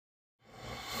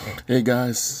Hey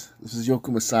guys, this is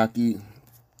Yoko Masaki.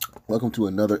 Welcome to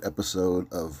another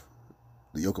episode of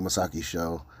the Yoko Masaki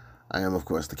Show. I am, of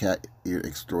course, the cat ear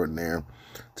extraordinaire.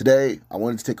 Today, I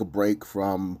wanted to take a break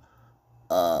from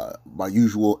my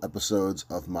usual episodes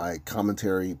of my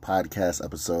commentary podcast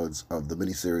episodes of the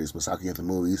miniseries Masaki at the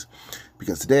Movies,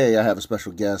 because today I have a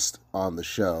special guest on the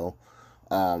show.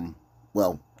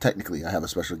 Technically, I have a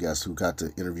special guest who got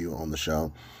to interview on the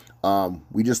show.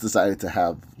 We just decided to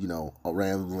have, a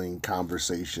rambling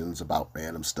conversations about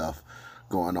random stuff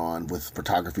going on with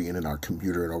photography and in our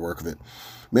computer and our work of it.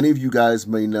 Many of you guys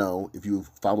may know, if you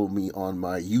follow me on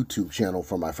my YouTube channel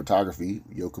for my photography,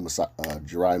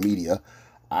 Jirai Media,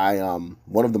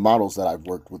 one of the models that I've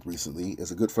worked with recently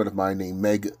is a good friend of mine named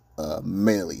Meg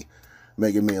Maley.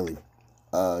 Megan Maley.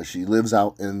 She lives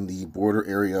out in the border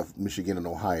area of Michigan and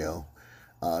Ohio.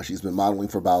 She's been modeling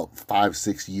for about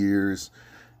 5-6 years,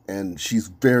 and she's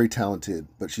very talented,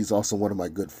 but she's also one of my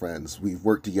good friends. We've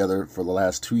worked together for the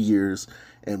last 2 years,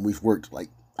 and we've worked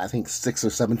I think 6 or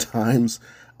 7 times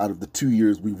out of the 2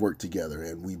 years we've worked together,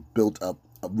 and we built up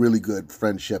a really good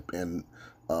friendship and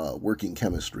working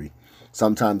chemistry.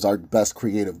 Sometimes our best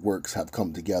creative works have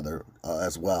come together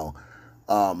as well.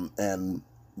 And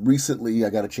recently I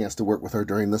got a chance to work with her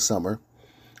during the summer.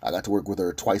 I got to work with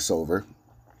her twice over.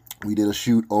 We did a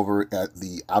shoot over at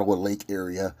the Ottawa Lake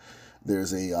area.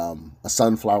 There's a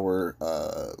sunflower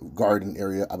garden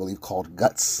area, I believe, called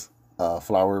Guts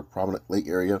Flower Prominent Lake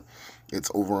area. It's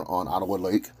over on Ottawa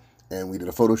Lake, and we did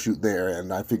a photo shoot there,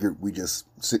 and I figured we just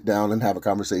sit down and have a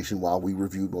conversation while we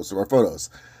reviewed most of our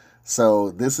photos. So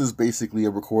this is basically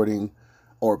a recording,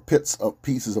 or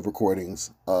pieces of recordings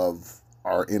of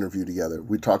our interview together.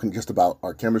 We're talking just about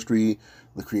our chemistry,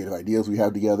 the creative ideas we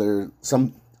have together,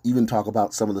 some even talk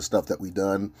about some of the stuff that we've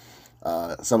done,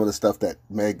 some of the stuff that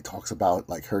Meg talks about,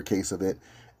 like her case of it,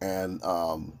 and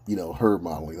her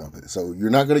modeling of it. So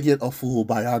you're not going to get a full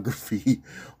biography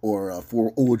or a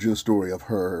full origin story of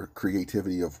her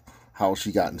creativity, of how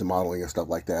she got into modeling and stuff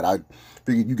like that. I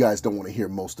figured you guys don't want to hear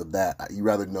most of that. You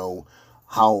rather know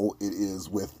how it is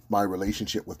with my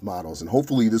relationship with models. And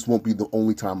hopefully this won't be the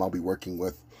only time I'll be working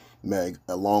with Meg,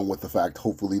 along with the fact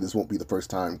hopefully this won't be the first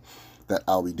time that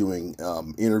I'll be doing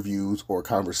interviews or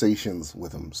conversations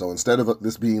with them. So instead of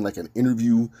this being like an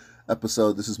interview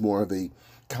episode, this is more of a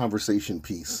conversation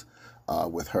piece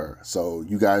with her. So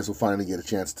you guys will finally get a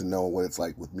chance to know what it's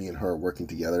like with me and her working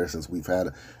together, since we've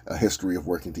had a history of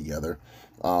working together.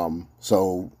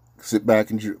 So sit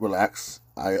back and relax.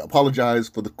 I apologize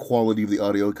for the quality of the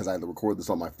audio because I had to record this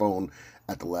on my phone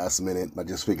at the last minute. I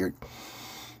just figured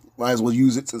might as well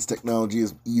use it since technology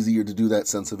is easier to do that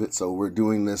sense of it. So we're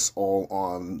doing this all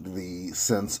on the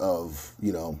sense of,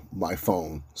 my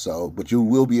phone. So, but you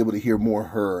will be able to hear more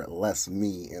her, less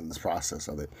me in this process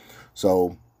of it.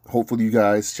 So hopefully you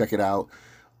guys check it out.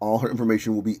 All her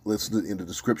information will be listed in the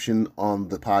description on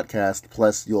the podcast.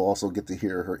 Plus, you'll also get to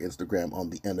hear her Instagram on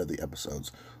the end of the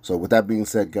episodes. So with that being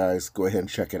said, guys, go ahead and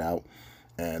check it out,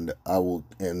 and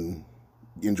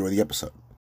enjoy the episode.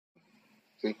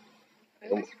 I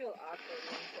always feel awkward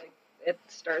once it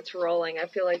starts rolling. I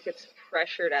feel like it's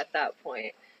pressured at that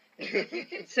point. You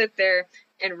can sit there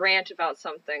and rant about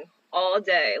something all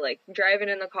day, driving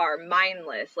in the car,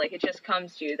 mindless, it just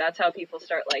comes to you. That's how people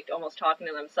start, almost talking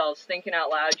to themselves, thinking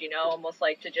out loud, almost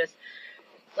to just,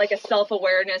 a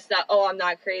self-awareness that, oh, I'm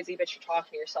not crazy, but you're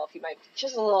talking to yourself. You might,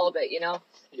 just a little bit, You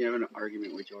have an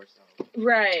argument with yourself.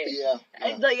 Right. Yeah.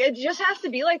 It just has to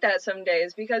be like that some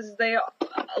days, because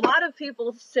a lot of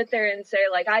people sit there and say,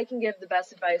 I can give the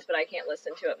best advice, but I can't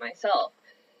listen to it myself.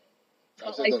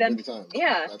 I've said that many times.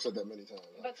 Yeah. I've said that many times.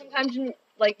 But sometimes,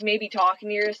 maybe talking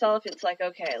to yourself, it's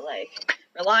okay,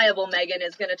 reliable Megan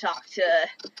is going to talk to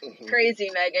crazy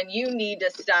Megan. You need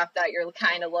to stop that. You're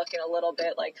kind of looking a little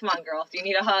bit come on, girl. Do you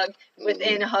need a hug?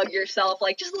 Within, hug yourself.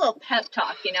 Just a little pep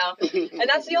talk, And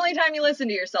that's the only time you listen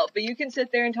to yourself. But you can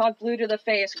sit there and talk blue to the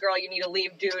face, girl, you need to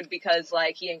leave dude because,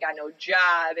 he ain't got no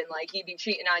job, and, he be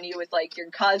cheating on you with, your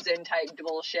cousin type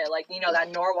bullshit.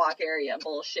 That Norwalk area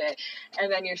bullshit. And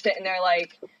then you're sitting there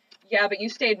yeah, but you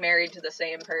stayed married to the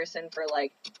same person for,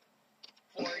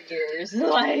 4 years,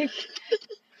 Yeah,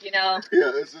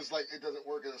 it's just it doesn't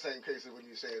work in the same case as when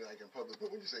you say it in public,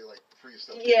 but when you say free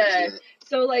stuff. Yeah.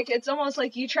 So it's almost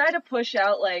you try to push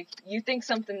out you think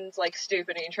something's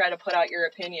stupid and you try to put out your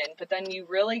opinion, but then you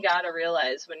really gotta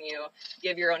realize when you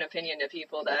give your own opinion to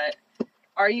people that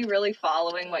are you really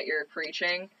following what you're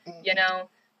preaching? Would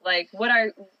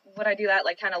I do that?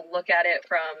 Kind of look at it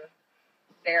from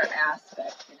their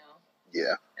aspect,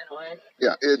 Yeah. in a way.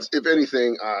 Yeah. It's, if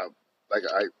anything,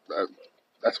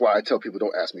 That's why I tell people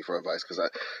don't ask me for advice, because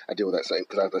I deal with that same.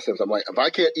 Because at the same time, I'm like, if I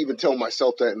can't even tell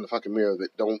myself that in the fucking mirror,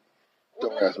 that don't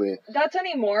ask me. That's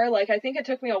anymore. Like, I think it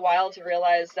took me a while to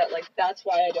realize that, like, that's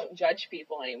why I don't judge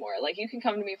people anymore. Like, you can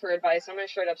come to me for advice. I'm going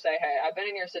to straight up say, hey, I've been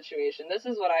in your situation. This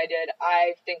is what I did.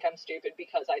 I think I'm stupid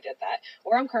because I did that.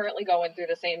 Or I'm currently going through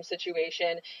the same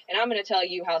situation, and I'm going to tell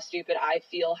you how stupid I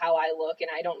feel, how I look, and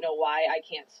I don't know why I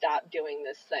can't stop doing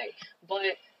this thing.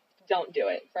 But don't do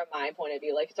it from my point of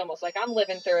view. Like, it's almost like I'm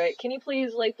living through it. Can you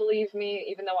please, like, believe me,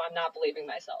 even though I'm not believing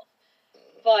myself?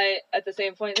 But at the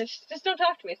same point, just don't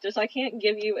talk to me. It's just, I can't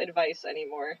give you advice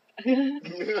anymore. I'm at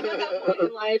that point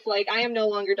in life, like, I am no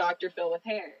longer Dr. Phil with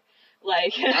hair.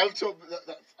 Like, I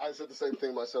said the same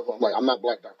thing myself. I'm like, I'm not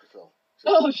Black Dr. Phil.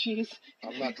 Oh, jeez.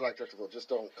 I'm not Black Dr. Phil. Just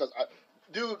don't. Because,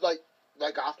 dude, like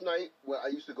Goth Night, when I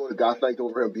used to go to Goth Night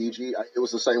over in BG, it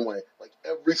was the same way. Like,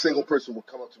 every single person would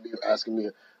come up to me asking me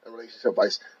a relationship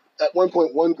advice. At one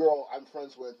point, one girl I'm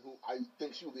friends with, who I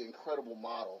think she would be an incredible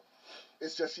model,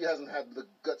 it's just she hasn't had the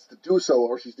guts to do so,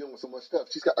 or she's dealing with so much stuff.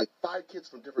 She's got like 5 kids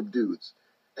from different dudes,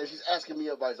 and she's asking me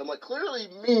advice. I'm like, clearly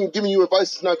me giving you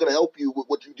advice is not going to help you with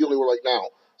what you're dealing with right now.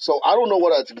 So I don't know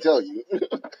what I can tell you.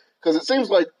 Because it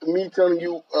seems like me telling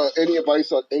you any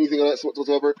advice on anything of that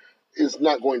whatsoever is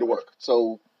not going to work.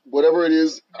 So whatever it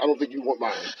is, I don't think you want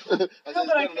mine. No,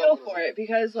 but I feel for it,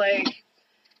 because, like...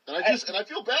 And I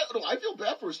feel bad. No, I feel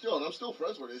bad for her still, and I'm still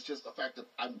friends with her. It's just the fact that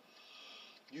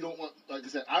you don't want, like I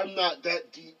said, I'm not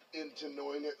that deep into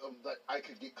knowing it that I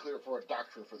could get cleared for a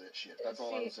doctor for that shit. That's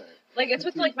all I'm saying. Like, it's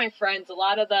with, like, my friends. A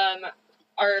lot of them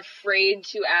are afraid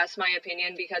to ask my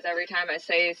opinion because every time I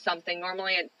say something,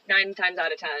 normally 9 times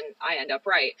out of 10, I end up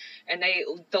right. And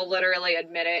they'll literally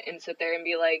admit it and sit there and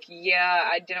be like, yeah,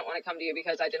 I didn't want to come to you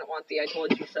because I didn't want the I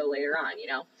told you so later on, you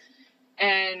know?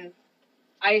 And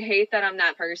I hate that I'm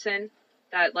that person.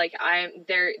 That, like,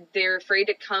 they're afraid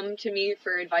to come to me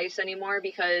for advice anymore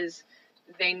because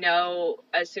they know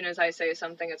as soon as I say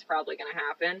something, it's probably going to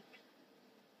happen.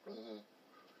 Mm-hmm.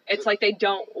 It's like they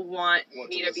don't want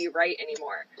me to be right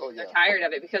anymore. Oh, yeah. They're tired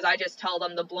of it because I just tell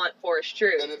them the blunt force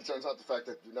truth. And it turns out the fact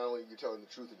that not only you're telling the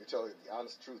truth, and you're telling the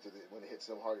honest truth, and when it hits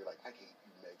them hard, you're like, I hate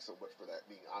you, Meg, so much for that,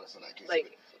 being honest in that case.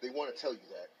 Like, they want to tell you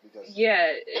that because...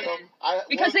 Yeah.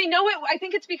 Because they know it. I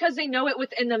think it's because they know it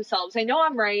within themselves. They know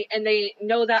I'm right, and they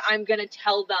know that I'm going to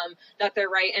tell them that they're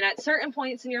right. And at certain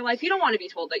points in your life, you don't want to be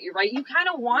told that you're right. You kind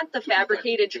of want the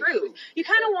fabricated truth. You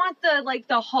kind of want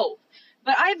the hope.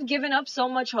 But I've given up so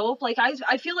much hope. Like,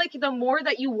 I feel like the more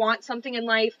that you want something in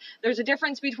life, there's a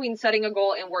difference between setting a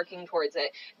goal and working towards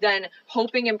it than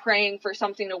hoping and praying for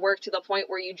something to work to the point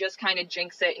where you just kind of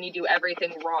jinx it and you do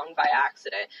everything wrong by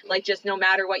accident. Like, just no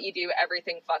matter what you do,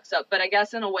 everything fucks up. But I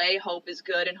guess in a way, hope is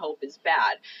good and hope is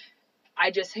bad.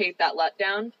 I just hate that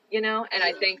letdown, you know? And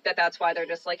I think that that's why they're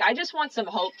just like, I just want some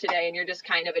hope today, and you're just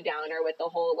kind of a downer with the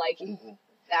whole, like... Mm-hmm.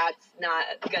 That's not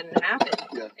gonna happen.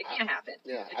 Yeah. It can't happen.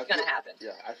 Yeah, it's gonna happen.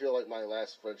 Yeah, I feel like my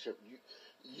last friendship,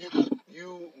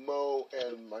 you, Mo,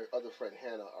 and my other friend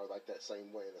Hannah are like that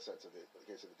same way in the sense of it.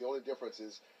 Okay, so the only difference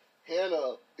is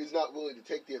Hannah is not willing to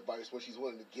take the advice when she's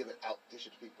willing to give it out to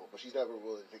people, but she's never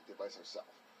willing to take the advice herself,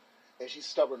 and she's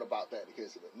stubborn about that in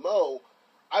case of it. Mo,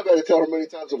 I've had to tell her many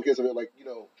times in case of it, like, you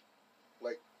know,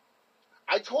 like,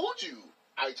 I told you.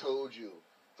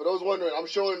 For those wondering, I'm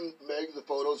showing Meg the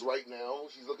photos right now.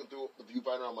 She's looking through the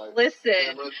viewfinder on my camera. And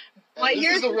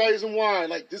this is the reason why.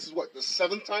 Like, this is what, the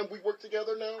 7th time we work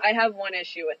together now? I have one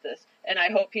issue with this, and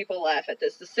I hope people laugh at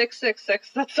this. The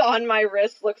 666 that's on my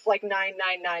wrist looks like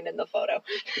 999 in the photo.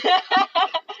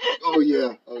 Oh,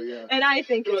 yeah. And I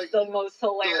think it's the most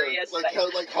hilarious thing.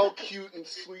 How cute and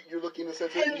sweet you're looking in the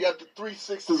sense that you have the 3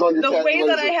 6s on your tattoo. The way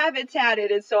that I have it tatted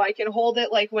is so I can hold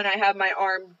it, like, when I have my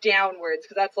arm downwards,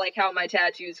 because that's, like, how my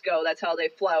tattoos go. That's how they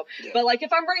flow. Yeah. But, like,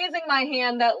 if I'm raising my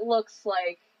hand, that looks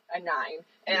like a 9.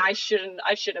 And I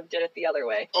should have did it the other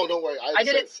way. Oh, don't worry. I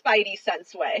did it Spidey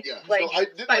sense way. Yeah. Like,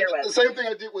 Spiderweb. The same thing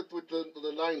I did with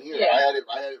the 9 here. Yeah. I had it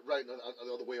right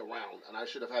the other way around. And I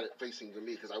should have had it facing to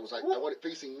me, because I was like, I want it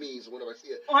facing me, so whenever I see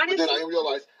it. Honestly, but then I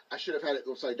realized I should have had it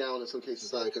upside down in some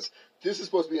cases, 9, because this is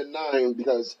supposed to be a 9,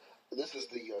 because this is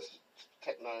the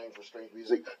Tech 9 for strange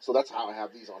music, so that's how I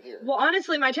have these on here. Well,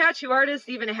 honestly, my tattoo artist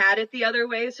even had it the other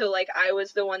way, so, like, I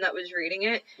was the one that was reading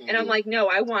it, and I'm like, no,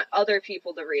 I want other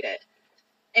people to read it.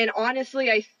 And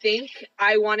honestly, I think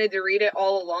I wanted to read it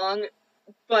all along,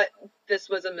 but this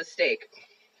was a mistake.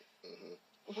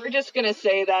 Mm-hmm. We're just gonna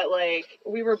say that, like,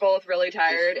 we were both really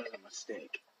tired. This was a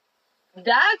mistake.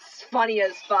 That's funny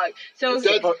as fuck. So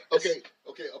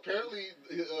Okay. Apparently,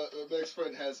 Meg's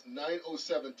friend has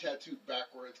 907 tattooed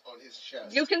backwards on his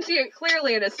chest. you can see it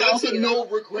clearly in a That's selfie. a no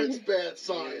regrets bad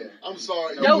sign. Yeah. I'm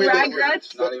sorry. No You hit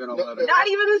regrets? Not even a letter. Not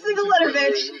even a single letter,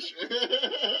 bitch.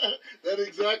 That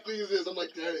exactly is it. I'm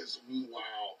like, that is wow.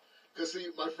 Because see,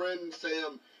 my friend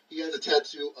Sam, he has a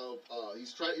tattoo of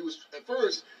at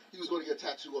first he was going to get a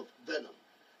tattoo of Venom,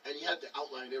 and he had the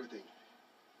outline and everything.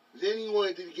 Then he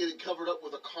wanted to get it covered up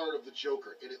with a card of the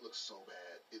Joker, and it looks so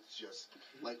bad. It's just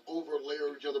like over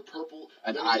layered each other, purple.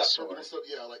 An then he's got eyesore. purple stuff,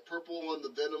 yeah, like purple on the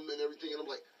Venom and everything. And I'm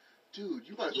like, dude,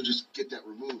 you might as well just get that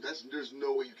removed. There's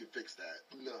no way you can fix that,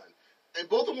 none. And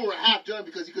both of them were half done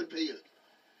because he couldn't pay it.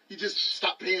 He just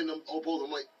stopped paying them. Both of them.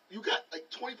 I'm like, you got like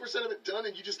 20% of it done,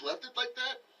 and you just left it like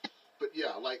that. But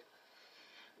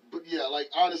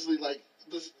honestly, like.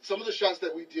 Some of the shots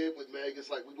that we did with Meg is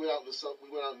like we went out in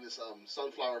this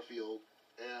sunflower field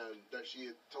and that she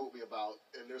had told me about,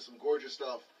 and there's some gorgeous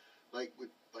stuff like with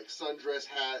like sundress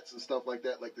hats and stuff like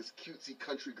that, like this cutesy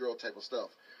country girl type of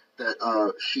stuff that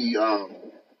she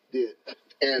did.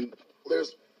 And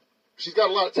she's got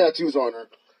a lot of tattoos on her,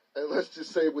 and let's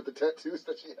just say with the tattoos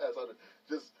that she has on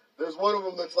her, there's one of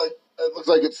them that's like it looks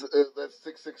like it's that's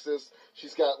 666.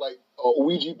 She's got like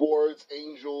Ouija boards,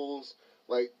 angels,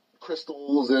 like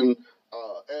crystals, and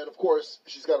of course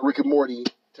she's got a Rick and Morty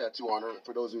tattoo on her,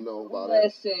 for those who know about it.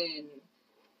 Listen,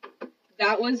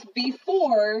 that was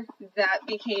before that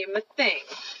became a thing.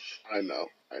 I know.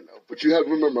 But you have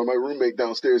to remember, my roommate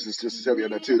downstairs is just as heavy on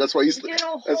that too. That's why he's.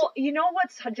 You know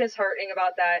what's disheartening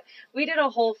about that? We did a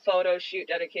whole photo shoot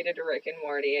dedicated to Rick and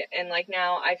Morty, and like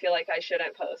now I feel like I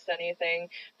shouldn't post anything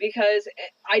because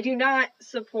I do not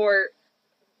support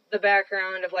the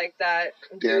background of like that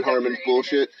Dan Harmon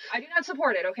bullshit. I do not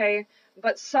support it, okay?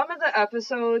 But some of the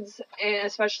episodes, and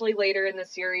especially later in the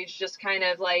series, just kind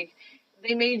of like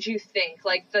they made you think.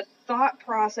 Like the thought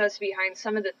process behind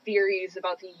some of the theories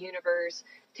about the universe,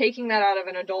 taking that out of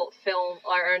an adult film,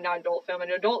 or not adult film,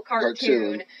 an adult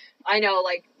cartoon. I know,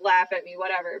 like, laugh at me,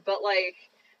 whatever. But like,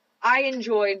 I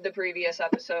enjoyed the previous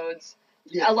episodes.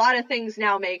 Yeah. A lot of things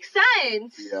now make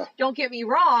sense. Yeah. Don't get me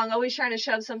wrong. Always trying to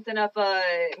shove something up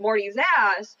Morty's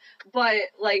ass, but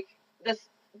like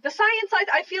the science,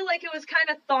 I feel like it was kind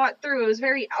of thought through. It was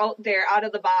very out there, out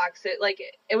of the box.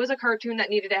 It was a cartoon that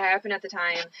needed to happen at the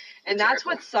time, and that's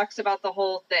what sucks about the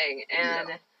whole thing. And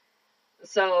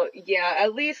so yeah,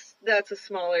 at least that's a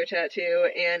smaller tattoo,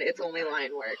 and it's only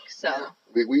line work. So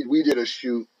we did a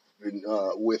shoot.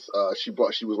 With she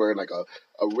was wearing like a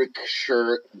Rick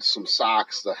shirt, and some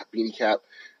socks, the beanie cap,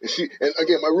 and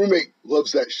again my roommate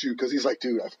loves that shoot because he's like,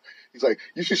 dude, he's like,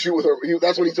 you should shoot with her.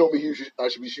 That's what he told me. I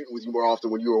should be shooting with you more often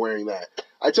when you were wearing that.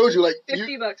 I told you, like,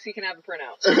 $50 he can have a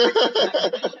printout.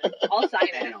 I'll sign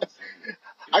it.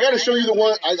 I gotta show you the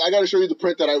one. I gotta show you the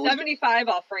print that I was. 75.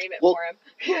 I'll frame it for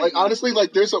him. Like honestly,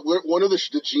 like there's one of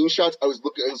the jean shots I was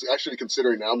actually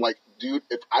considering. Now I'm like, dude,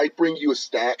 if I bring you a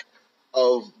stack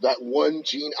of that one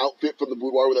jean outfit from the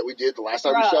boudoir that we did the last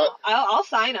time we shot, I'll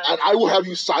sign them. And I will have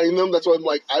you sign them. That's why I'm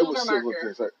like, I was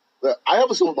silver. I have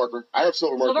a silver marker.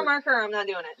 Silver marker, I'm not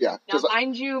doing it. Yeah. Now,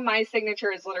 mind you, my signature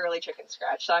is literally chicken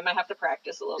scratch, so I might have to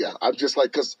practice a little bit. Yeah, I'm just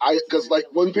like, because like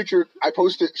one picture I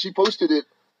posted, she posted it.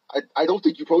 I don't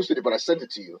think you posted it, but I sent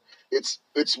it to you. It's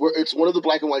one of the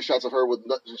black and white shots of her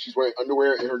she's wearing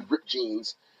underwear and her ripped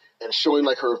jeans, and showing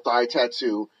like her thigh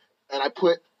tattoo. And I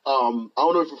put I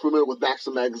don't know if you're familiar with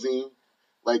Maxim magazine.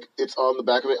 Like it's on the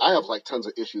back of it. I have like tons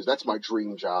of issues. That's my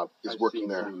dream job is working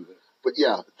there. But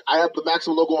yeah, I have the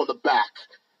Maxim logo on the back,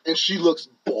 and she looks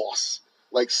boss.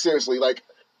 Like seriously, like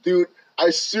dude, I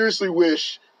seriously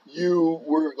wish you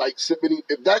were like submitting.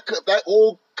 If that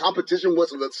whole competition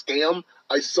wasn't a scam,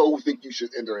 I so think you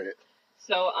should enter it.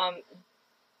 So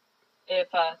if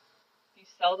you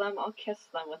sell them, I'll kiss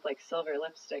them with like silver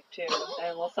lipstick too,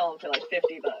 and we'll sell them for like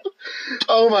 $50.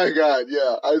 Oh my god,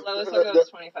 yeah. Lowest will go to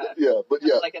 25. Yeah, but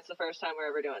yeah, like it's the first time we're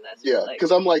ever doing this. Yeah,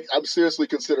 because I'm seriously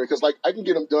considering, because like I can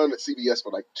get them done at CVS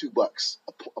for like $2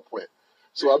 a print.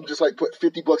 So I'm just like put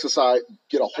 $50 aside,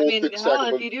 get a whole thick stack of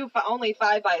them. If you do only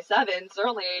 5x7s, they're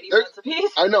only 80 cents a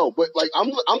piece. I know, but like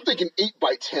I'm thinking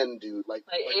 8x10, dude. Like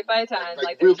 8x10,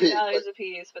 like they're $2 a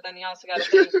piece. But then you also got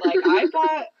to think like I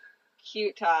bought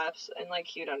cute tops and like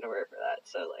cute underwear for that.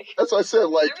 So like that's what I said.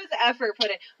 Like there was effort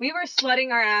put in. We were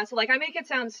sweating our ass. Like I make it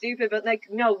sound stupid, but like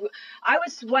no, I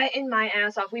was sweating my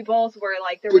ass off. We both were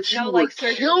like there was no like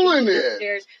killing it.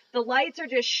 upstairs. The lights are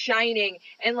just shining,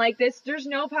 and like this, there's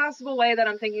no possible way that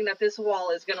I'm thinking that this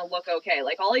wall is gonna look okay.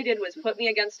 Like all he did was put me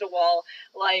against a wall,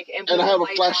 like and I have a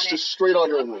flash just straight on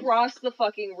your room across the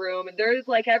fucking room, and there's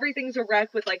like everything's a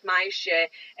wreck with like my shit,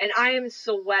 and I am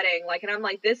sweating, like, and I'm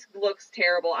like, this looks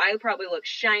terrible. I probably look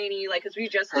shiny, like, cause we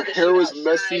just did the hair was outside.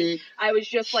 messy. I was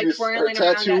just like twirling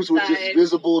her tattoos around were just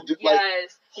visible. Like,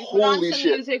 yes. We put on holy some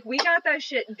shit! Music. We got that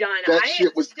shit done. That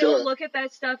shit was still done. Look at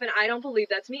that stuff, and I don't believe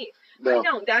that's me. No. I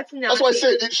don't. That's not. That's why me. I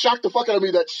said it shocked the fuck out of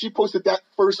me that she posted that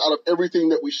first out of everything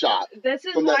that we shot. This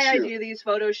is why I do these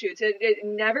photo shoots. It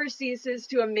never ceases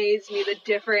to amaze me the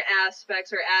different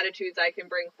aspects or attitudes I can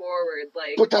bring forward.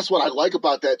 Like, but that's what I like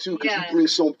about that too, because you bring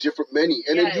so different many,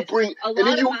 and then you bring, and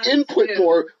then you input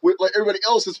more with like everybody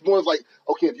else. It's more of like,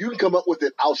 okay, if you can come up with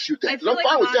it, I'll shoot that. I feel I'm like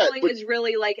fine with that. modeling is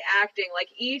really like acting. Like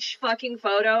each fucking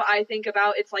photo I think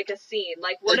about, it's like a scene.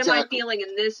 Like, what am I feeling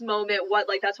in this moment? What,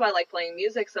 like, that's why I like playing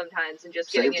music sometimes and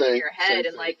just getting it in your head.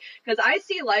 And like, because I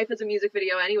see life as a music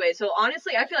video anyway. So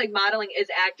honestly, I feel like modeling is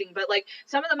acting. But like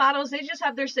some of the models, they just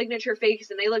have their signature face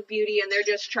and they look beauty and they're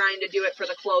just trying to do it for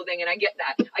the clothing. And I get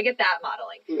that. I get that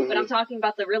modeling. Mm-hmm. But I'm talking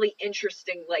about the really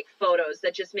interesting like photos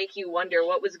that just make you wonder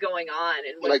what was going on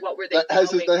and like, what were they that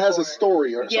has a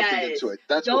story or something into it.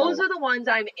 That's those are the ones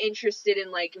I'm interested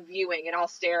in like viewing and I'll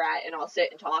stare at and I'll sit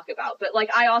and talk about. But like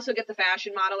I also get the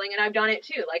fashion modeling and I've done it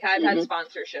too. Like I've had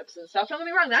sponsorships and stuff. Don't get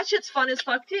me wrong, that shit's fun as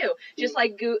fuck too. Just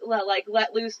like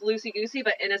let loose, loosey goosey.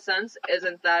 But in a sense,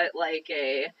 isn't that like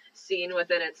a scene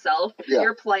within itself? Yeah.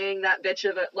 You're playing that bitch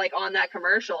of it like on that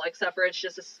commercial, except for it's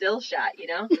just a still shot, you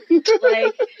know?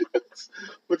 Like,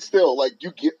 but still, like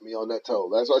you get me on that toe.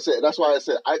 That's what I said. That's why I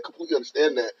said I completely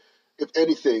understand that. If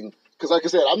anything, because like I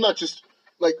said, I'm not just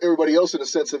like everybody else in the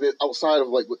sense of it, outside of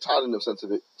like with Todd in the sense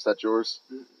of it. Is that yours?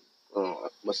 Oh,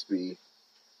 that must be.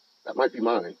 That might be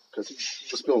mine because he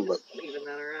was filming. But leaving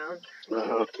that around.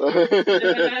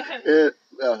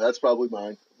 Yeah, that's probably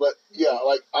mine. But yeah,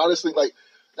 like honestly, like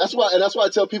that's why I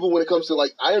tell people when it comes to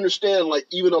like I understand like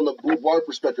even on the boudoir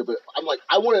perspective, but I'm like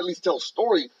I want to at least tell a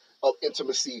story of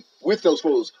intimacy with those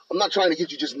photos. I'm not trying to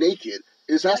get you just naked.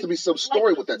 It has to be some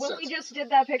story with that when sense. We just did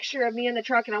that picture of me in the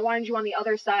truck and I wanted you on the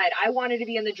other side. I wanted to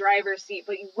be in the driver's seat,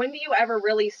 but when do you ever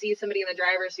really see somebody in the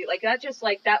driver's seat? Like that just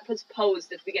like that was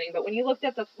posed at the beginning, but when you looked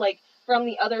at the like from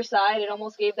the other side, it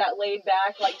almost gave that laid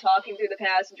back, like talking through the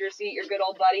passenger seat, your good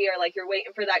old buddy, or like you're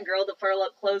waiting for that girl to furl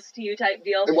up close to you type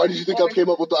deal. And why did you think I came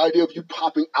up with the idea of you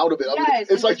popping out of it? Yes, I mean,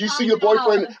 it's like you see your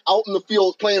boyfriend out in the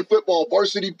field playing football,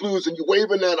 varsity blues, and you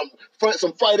waving at him,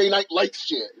 some Friday Night Lights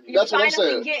shit. That's what I'm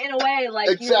saying. You're getting away,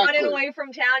 like you running away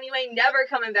from town, you ain't never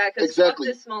coming back. Because fuck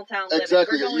this small town living.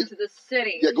 We're going to the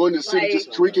city. Yeah, going to the city,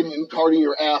 just drinking and partying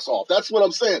your ass off. That's what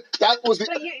I'm saying. That was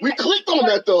we clicked on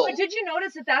that though. But did you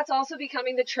notice that that's also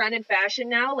becoming the trend in fashion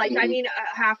now? Like, I mean,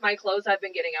 half my clothes I've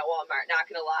been getting at Walmart, not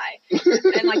gonna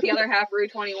lie. And like the other half, Rue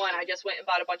 21, I just went and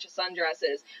bought a bunch of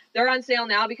sundresses. They're on sale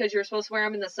now because you're supposed to wear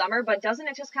them in the summer, but doesn't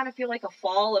it just kind of feel like a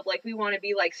fall of like, we want to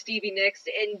be like Stevie Nicks,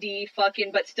 indie,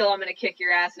 fucking, but still I'm gonna kick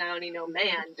your ass and I don't need no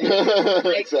man.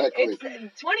 Like, exactly.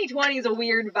 2020 is a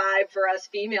weird vibe for us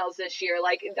females this year.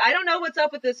 Like, I don't know what's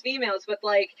up with us females, but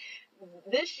like,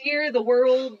 this year, the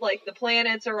world, like, the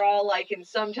planets are all, like, in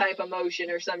some type of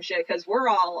motion or some shit, because we're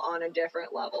all on a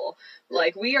different level.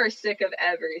 Like, we are sick of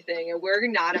everything, and we're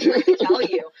not afraid to tell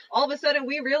you. All of a sudden,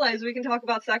 we realize we can talk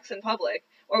about sex in public,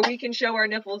 or we can show our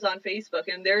nipples on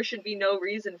Facebook, and there should be no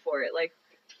reason for it. Like,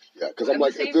 yeah, because I'm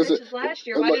like, if this is last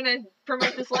year, why didn't I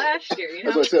promote this last year, you know?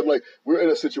 As I said, I'm like, we're in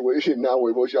a situation now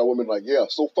where most y'all women are like, yeah,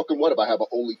 so fucking what if I have an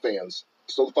OnlyFans?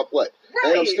 So the fuck what?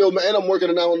 Right. And I'm working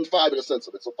a 9 to 5 in a sense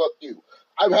of it, so fuck you.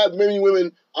 I've had many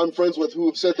women I'm friends with who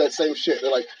have said that same shit. They're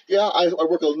like, yeah, I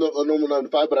work a normal 9 to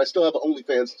 5, but I still have an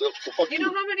OnlyFans, so fuck you. You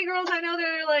know how many girls I know that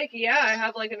are like, yeah, I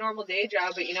have like a normal day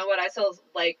job, but you know what? I sell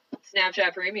like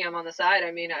Snapchat Premium on the side.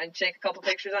 I mean, I take a couple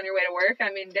pictures on your way to work.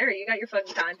 I mean, there, you got your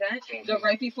fucking content. So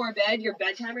right before bed, your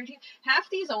bedtime routine. Half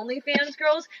these OnlyFans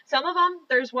girls, some of them,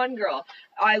 there's one girl.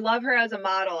 I love her as a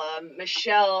model,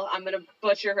 Michelle. I'm going to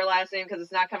butcher her last name because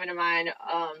it's not coming to mind,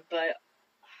 but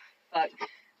fuck.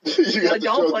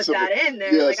 Don't put that in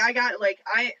there. Yes. Like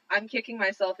I'm kicking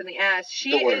myself in the ass.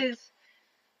 She is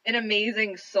an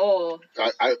amazing soul.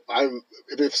 I'm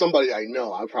if somebody I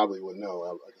know, I probably would know.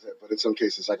 Like I said, but in some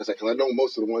cases, like I said, because I know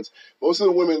most of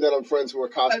the women that I'm friends who are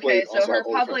cosplay. Okay, so her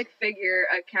public figure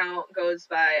account goes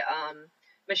by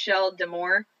Michelle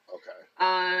Demore.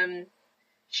 Okay.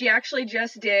 She actually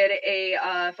just did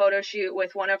a photo shoot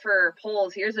with one of her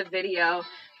poles. Here's a video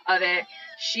of it.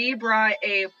 She brought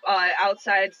a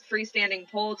outside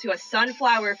freestanding pole to a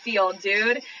sunflower field,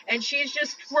 dude, and she's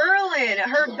just twirling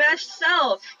her best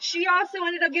self. She also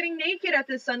ended up getting naked at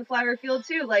this sunflower field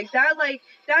too.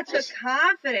 That took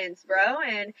confidence, bro.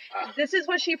 And this is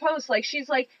what she posts. Like, she's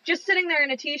like just sitting there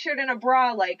in a t-shirt and a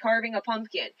bra, like carving a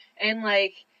pumpkin, and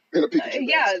like.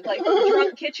 Like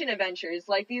drunk kitchen adventures,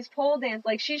 like these pole dance,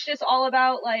 like she's just all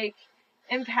about like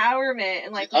empowerment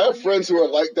and like. I have friends who are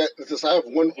like that. Because I have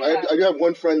one, I do have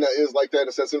one friend that is like that in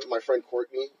a sense. My friend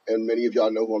Courtney, and many of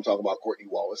y'all know who I'm talking about, Courtney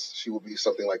Wallace. She will be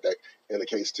something like that in the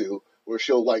case too, where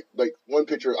she'll like one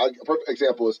picture. A perfect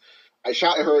example is I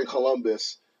shot her in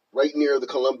Columbus, right near the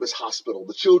Columbus Hospital,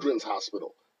 the Children's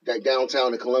Hospital, that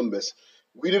downtown in Columbus.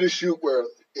 We did a shoot where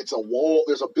it's a wall.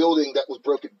 There's a building that was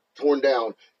torn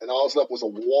down, and all that's left was a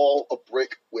wall of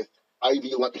brick with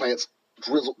ivy plants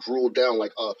drooled down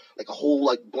like a whole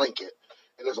like blanket.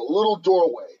 And there's a little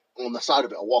doorway on the side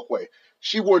of it, a walkway.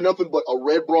 She wore nothing but a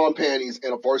red bra and panties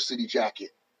and a varsity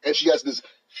jacket, and she has this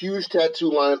huge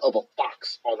tattoo line of a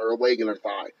fox on her leg and her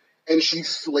thigh, and she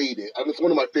slayed it. I mean, it's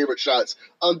one of my favorite shots.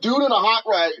 A dude in a hot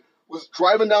rod was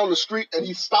driving down the street, and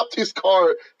he stopped his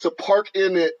car to park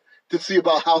in it to see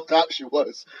about how hot she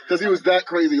was, because he was that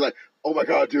crazy. Like, oh my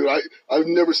God, dude, I've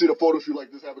never seen a photo shoot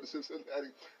like this happen to Cincinnati.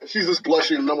 And she's just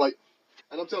blushing, and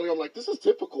I'm telling you, I'm like, this is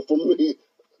typical for me.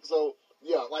 So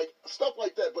yeah, like stuff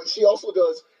like that. But she also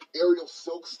does aerial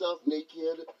silk stuff,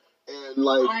 naked, and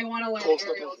like. I want to learn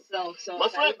aerial silk, so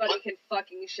if anybody can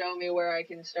fucking show me where I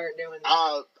can start doing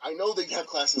that. I know they have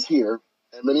classes here,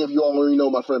 and many of you already know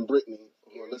my friend Brittany.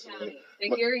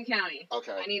 In Erie County.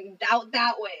 Okay. I need out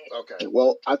that way. Okay.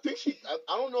 Well, I think I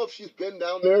don't know if she's been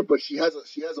down there, but she has a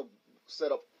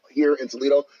setup here in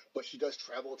Toledo, but she does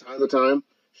travel time to time.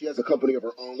 She has a company of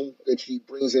her own, and she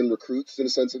brings in recruits in the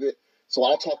sense of it. So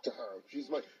I'll talk to her.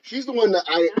 She's the one that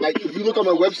I like. If you look on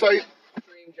my website,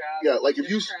 dream job. Yeah, like if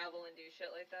you travel and do shit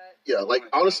like that. Yeah, like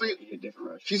honestly,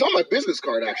 she's on my business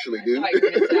card actually, dude. I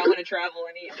want to travel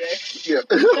and eat dick. Yeah.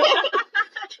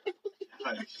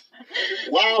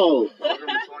 Wow. Welcome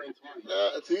to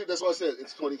 2020. See, that's what I said.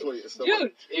 It's 2020. It's Dude.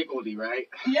 Like equally, right?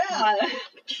 Yeah.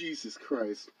 Jesus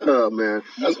Christ. Oh man.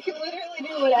 You can literally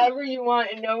do whatever you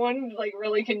want, and no one like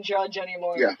really can judge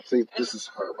anymore. Yeah. See, this is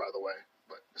her, by the way.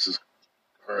 But this is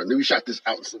her. And then we shot this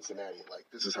out in Cincinnati. Like,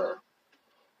 this is her.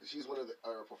 She's one of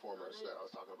our performers that I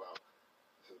was talking about.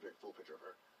 This is a big full picture of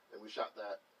her. And we shot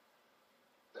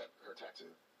her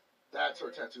tattoo. That's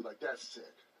her tattoo. Like, that's sick.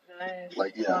 Nice.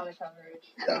 Like, yeah. A lot of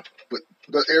coverage. Yeah. But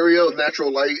the area of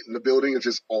natural light and the building is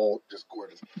just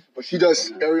gorgeous. But she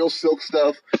does aerial silk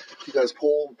stuff. She does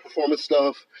pole performance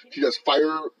stuff. She does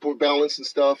fire balance and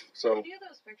stuff. So. Can you do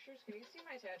those pictures? Can you see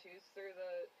my tattoos through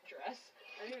the dress?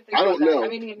 I don't know. I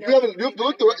mean, you have to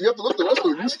look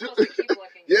the rest of them.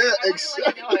 Yeah,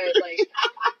 exactly.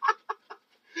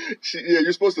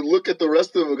 You're supposed to look at the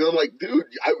rest of them, because I'm like, dude,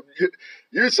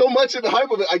 you're so much in the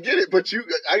hype of it. I get it, but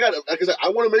like I said, I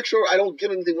want to make sure I don't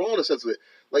get anything wrong in the sense of it.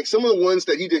 Like some of the ones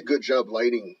that he did good job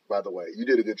lighting, by the way. You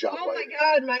did a good job lighting. Oh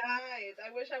my God, my eyes.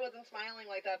 I wish I wasn't smiling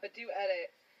like that, but do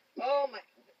edit. Oh my.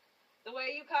 The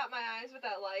way you caught my eyes with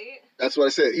that light. That's what I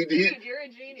said. Dude, you're a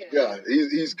genius. Yeah,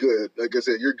 he's good. Like I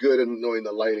said, you're good at knowing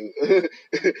the lighting.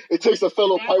 It takes a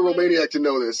fellow pyromaniac to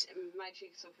know this. My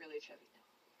cheeks look really chubby.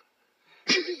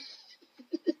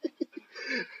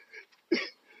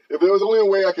 If there was only a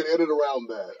way I could edit around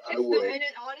that, I would.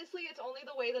 Honestly, it's only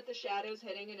the way that the shadow's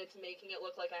hitting and it's making it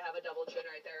look like I have a double chin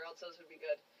right there, or else those would be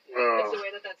good. It's the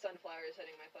way that sunflower is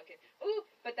hitting my fucking... Ooh,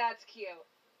 but that's cute.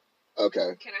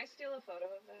 Okay. Can I steal a photo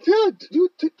of that? Yeah,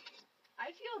 dude.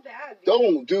 I feel bad.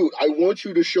 Don't, dude. I want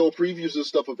you to show previews and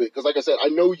stuff of it, because like I said, I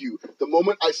know you. The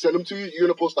moment I send them to you, you're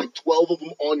going to post like 12 of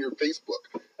them on your Facebook.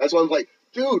 That's why I'm like,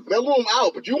 dude, mellow them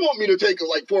out. But you want me to take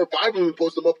like 4 or 5 of them and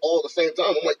post them up all at the same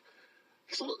time. I'm like,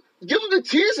 give them the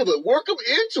tease of it. Work them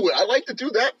into it. I like to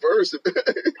do that first.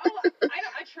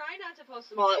 I try not to post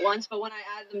them all at once, but when I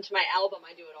add them to my album,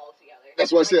 I do it all together.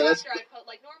 That's what I said. After I put,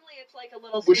 normally it's like a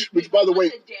little which by the way,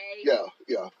 a day.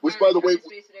 Yeah. Which by the way,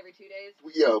 space it every 2 days.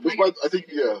 Yeah. I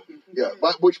think.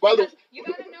 Which by the you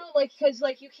gotta know, because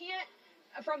you can't.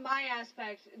 From my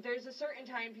aspect, there's a certain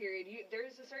time period.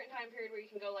 There's a certain time period where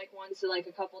you can go once in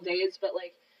a couple days, but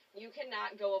you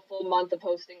cannot go a full month of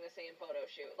posting the same photo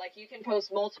shoot. You can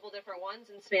post multiple different ones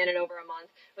and span it over a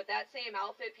month, but that same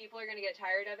outfit, people are going to get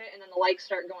tired of it, and then the likes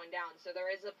start going down. So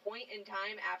there is a point in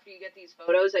time after you get these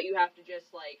photos that you have to just,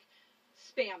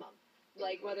 spam them.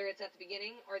 like whether it's at the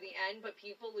beginning or the end, but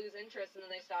people lose interest and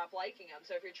then they stop liking them.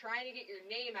 So if you're trying to get your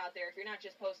name out there, if you're not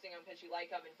just posting them because you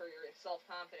like them and for your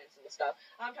self-confidence and stuff,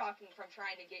 I'm talking from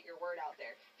trying to get your word out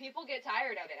there. People get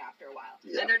tired of it after a while.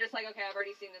 And they're just like, okay, I've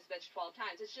already seen this bitch 12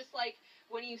 times. It's just like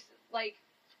when you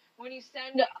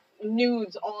send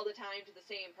nudes all the time to the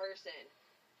same person,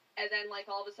 and then like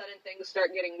all of a sudden things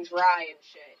start getting dry and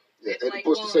shit. Yeah, it's like,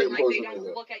 well, and, like they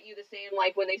don't look at you the same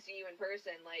like when they see you in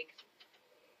person, like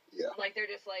like they're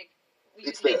just like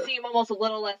they seem almost a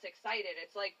little less excited.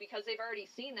 It's like because they've already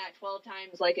seen that 12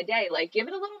 times like a day. Like give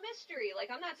it a little mystery.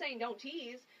 Like I'm not saying don't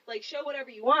tease. Like show whatever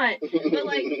you want, but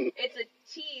like it's a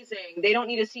teasing. They don't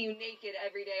need to see you naked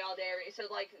every day all day. So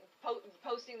like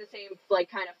posting the same like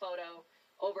kind of photo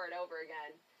over and over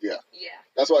again. Yeah.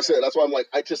 That's why I said. That's why I'm like,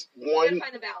 I just you gotta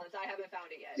find the balance. I haven't found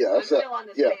it yet. Yeah, I'm still on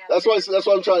this. That's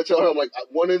why I'm trying to tell her. I'm like,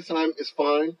 one at a time is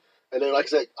fine, and then like I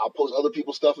said, I'll post other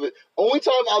people's stuff of it. Only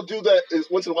time I'll do that is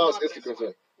once in a while is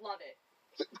Instagram. Love it.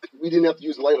 We didn't have to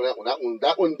use the light on that one.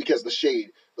 That one because the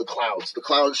shade, the clouds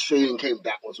shading came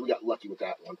that one, so we got lucky with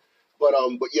that one.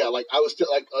 But yeah, like I was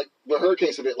like the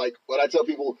hurricanes of it. Like when I tell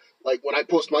people, like when I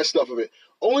post my stuff of it,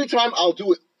 only time I'll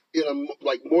do it in a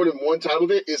like more than one time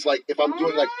of it is like if I'm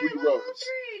doing like 3 rows,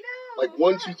 like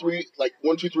 1, 2, 3, like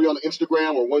 1, 2, 3 on the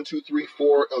Instagram or 1, 2, 3,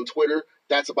 4 on Twitter.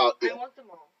 That's about it. I want them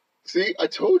all. See, I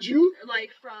told you.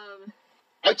 Like from.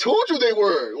 I told you they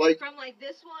were like from like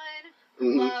this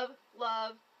one. Love.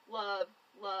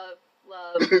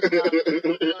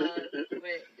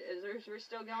 Wait, we're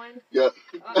still going? Yeah.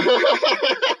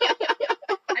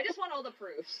 I just want all the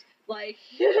proofs. Like,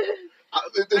 I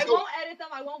won't edit them.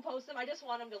 I won't post them. I just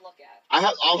want them to look at. I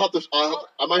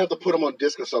might have to put them on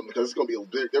disc or something because it's gonna be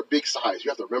they're big size.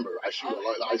 You have to remember. I shoot a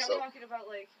lot of ISO. I'm talking about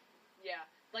like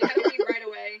I don't need right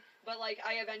away, but like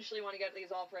I eventually want to get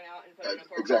these all printed out and put in a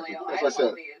portfolio. Exactly. That's what I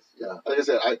said. These. Yeah, like I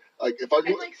said, and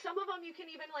like some of them you can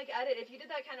even like edit if you did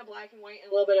that kind of black and white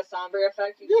and a little bit of somber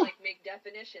effect. You can like make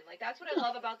definition. Like that's what I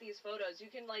love about these photos. You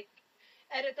can like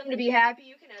edit them to be happy.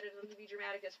 You can edit them to be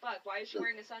dramatic as fuck. Why is she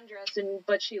wearing a sundress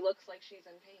but she looks like she's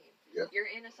in pain? Yeah. You're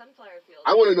in a sunflower field.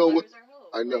 I want to know what.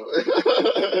 I know.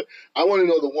 I want to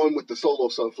know the one with the solo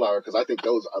sunflower because I think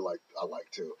those I like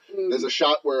too. There's a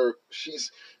shot where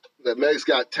Meg's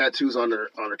got tattoos on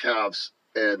her calves,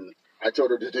 and I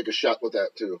told her to take a shot with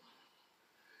that too.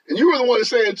 And you were the one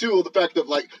saying too the fact of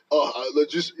like,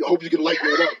 just hope you can lighten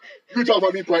it up. You were talking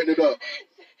about me brightening it up.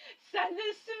 Send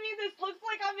this to me. This looks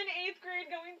like I'm in 8th grade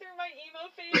going through my emo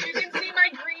phase. You can see my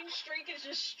green streak is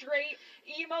just straight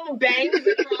emo bangs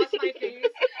across my face.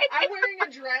 I'm wearing a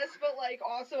dress, but like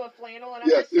also a flannel, and I'm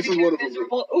just this is one of them.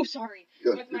 miserable. Oh, sorry.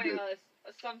 Yeah, with my Is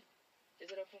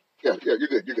it okay? Yeah, you're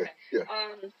good. You're good. Yeah.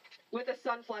 With a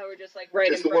sunflower just like right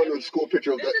it's in front of me. It's the one with the school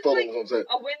picture of that photo. Like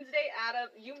a Wednesday Adam.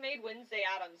 You made Wednesday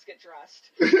Adams get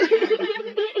dressed.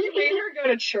 You made her go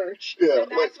to church. Yeah,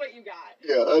 and that's what you got.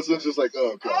 Yeah, that's just like,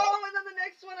 oh god. Oh, and then the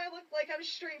next one, I look like I'm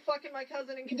straight fucking my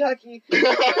cousin in Kentucky.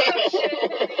 Oh shit!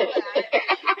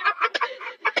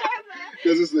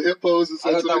 Because it's the hip pose.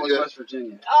 I thought that was West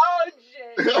Virginia. Oh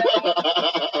shit! Yeah.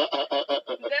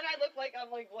 Then I look like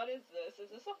I'm like, what is this?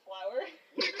 Is this a flower?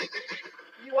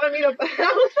 You want me to? I look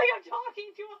like I'm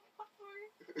talking to a flower.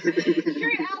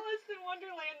 Straight Alice in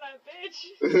Wonderland, that bitch.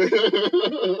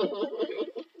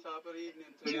 Top of the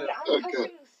evening. Dude, I'm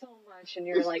cooking so much, and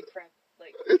you're like prep.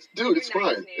 Like, it's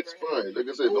fine. It's fine. Like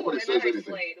I said, nobody says anything.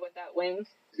 Slayed with that wing.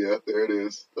 Yeah, there it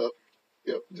is.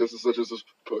 Yep, just as such as a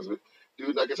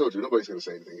dude. Like I told you, nobody's gonna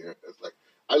say anything here. It's like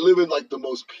I live in like the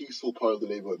most peaceful part of the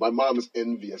neighborhood. My mom is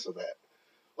envious of that.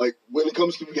 Like when it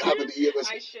comes to having the EMS,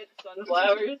 I shit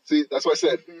sunflowers. See, that's what I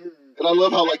said. And I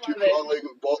love how like you're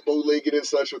bow-legged and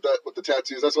such with the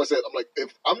tattoos. That's what I said. I'm like,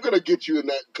 if I'm gonna get you in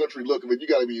that country look, you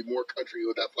gotta be more country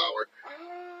with that flower.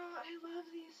 Oh, I love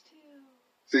these two.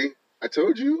 See, I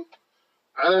told you.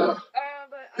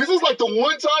 This is like the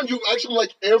one time you actually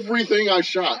like everything I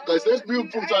shot. Guys, there's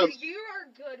beautiful times. You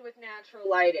are good with natural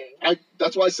lighting.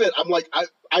 That's why I said I'm like I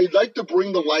like to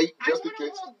bring the light just in case. I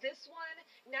want to hold this one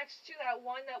next to that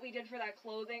one that we did for that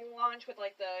clothing launch with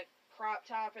like the crop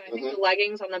top and I think the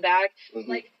leggings on the back.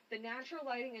 Like the natural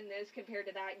lighting in this compared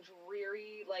to that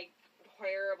dreary, like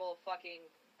horrible fucking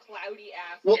cloudy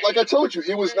ass. Well, like I told you,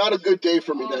 it was not a good day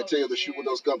for me that day to shoot with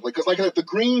those guns. Because like the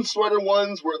green sweater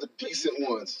ones were the decent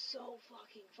ones. So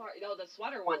fucking far. No, the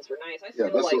sweater ones were nice. I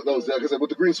still like those. Because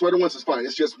with the green sweater ones, it's fine.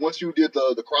 It's just once you did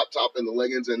the crop top and the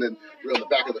leggings, and then you're on the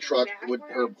back of the truck with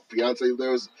her fiance.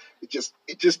 It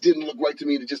just didn't look right to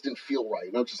me. It just didn't feel right.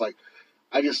 And I'm just like,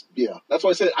 that's why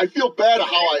I said I feel bad how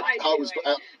I was.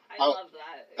 I love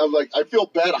that. I'm like, I feel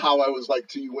bad how I was like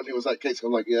to you when it was like case.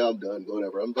 I'm like, yeah, I'm done,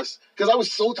 whatever. I'm just because I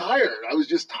was so tired. I was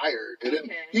just tired, and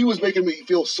then he was making me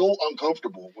feel so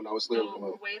uncomfortable when I was there.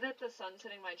 The way that the sun's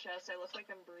hitting my chest, I look like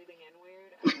I'm breathing in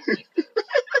weird. I don't like this.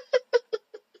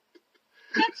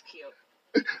 That's cute.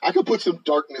 I could put some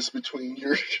darkness between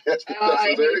your chest. Oh,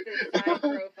 I hate this side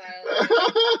profile.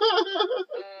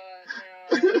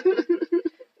 No.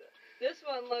 This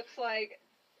one looks like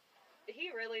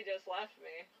he really just left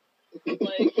me.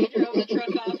 Like he drove the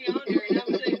truck off yonder, and I'm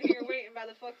sitting here waiting by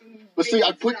the fucking. But see,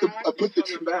 I put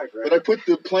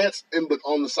the plants in, but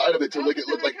on the side of it to make it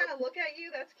look like. I kind of look at you.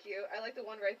 That's cute. I like the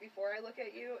one right before I look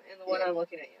at you, and the one I'm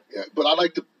looking at you. Yeah, but I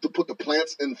like to put the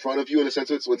plants in front of you in a sense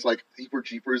of it, so it's like Creeper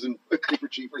Jeepers in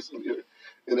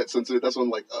that sense of it. That's what I'm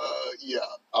like, yeah,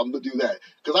 I'm gonna do that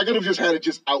because I could have just had it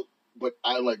just out, but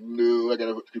I'm like, no, I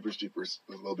gotta put Creepers Jeepers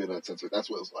a little bit in that sense of it. That's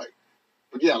what it's like.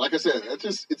 But yeah, like I said,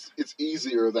 it's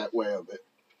easier that way of it.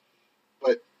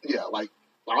 But yeah, like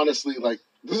honestly, like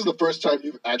this is the first time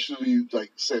you've actually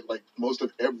like said like most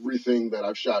of everything that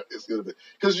I've shot is gonna be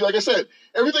because like I said,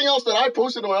 everything else that I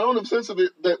posted on my own sense of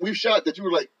it that we've shot that you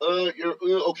were like, you're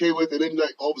okay with, and then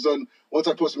like all of a sudden once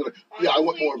I posted, like, yeah, I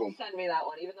want more of them. Send me that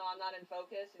one, even though I'm not in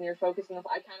focus and you're focusing. I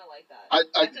kind of like that.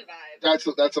 That's a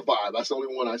vibe. That's a vibe. That's the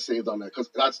only one I saved on that because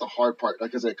that's the hard part.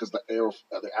 Like I said, because the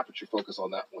aperture focus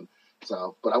on that one.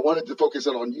 So, but I wanted to focus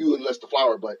it on you and less the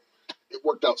flower, but it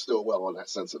worked out still well on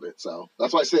that sense of it. So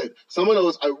that's why I said some of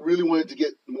those I really wanted to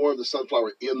get more of the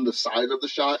sunflower in the side of the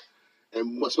shot,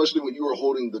 and especially when you were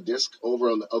holding the disc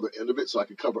over on the other end of it, so I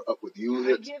could cover up with you.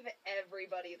 I give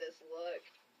everybody this look.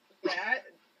 That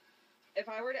if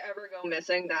I were to ever go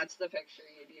missing, that's the picture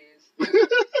you'd use.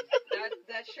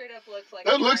 that straight up looks like.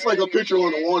 That looks like a picture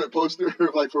on the wanted poster,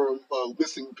 like for a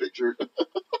missing picture.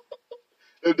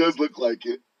 It does look like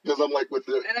it. Because I'm like with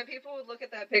the... And then people would look at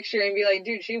that picture and be like,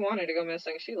 dude, she wanted to go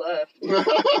missing. She left. She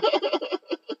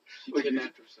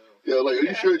kidnapped herself. Yeah, like, are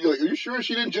you sure? You're like, are you sure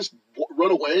she didn't just run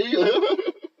away?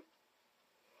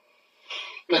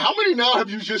 Now, how many now have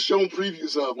you just shown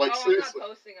previews of? Like, seriously? I'm not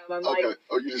posting them. I'm like,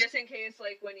 just in case,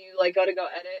 like, when you like go to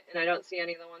edit and I don't see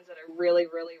any of the ones that I really,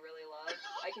 really, really love,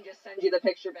 I can just send you the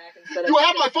picture back instead of... You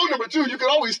have my phone number, too. You can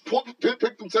always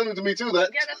pick them, send them to me, too. Yeah,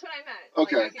 that's what I meant.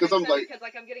 Okay, because I'm like... Because,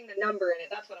 like, I'm getting the number in it.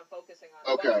 That's what I'm focusing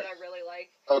on. Okay. The ones that I really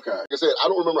like. Okay. Like I said, I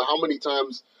don't remember how many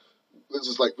times... This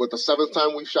is, like, what, the 7th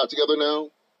time we've shot together now?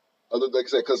 Like I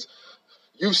said, because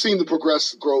you've seen the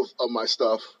growth of my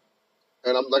stuff.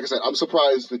 And like I said, I'm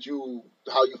surprised that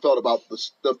how you felt about the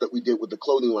stuff that we did with the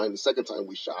clothing line the second time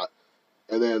we shot.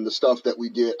 And then the stuff that we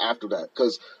did after that.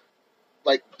 Because...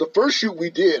 Like, the first shoot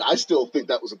we did, I still think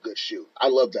that was a good shoot. I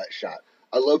loved that shot.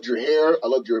 I loved your hair. I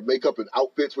loved your makeup and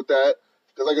outfits with that.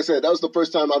 Because, like I said, that was the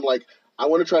first time I'm like, I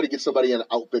want to try to get somebody in an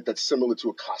outfit that's similar to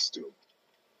a costume.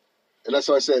 And that's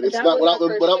why I said, it's not without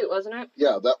the first shoot, wasn't it?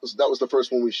 Yeah, that was the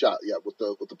first one we shot. Yeah, with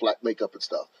the black makeup and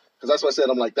stuff. Because that's why I said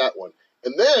I'm like that one.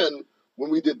 And then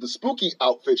when we did the spooky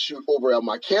outfit shoot over at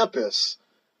my campus,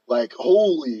 like,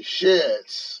 holy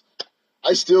shit!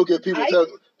 I still get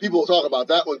people talk about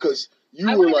that one because.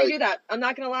 I want to redo that. I'm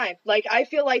not going to lie. Like, I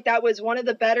feel like that was one of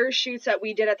the better shoots that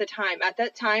we did at the time. At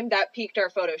that time, that peaked our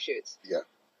photo shoots. Yeah.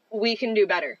 We can do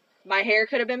better. My hair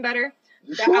could have been better.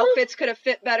 Outfits could have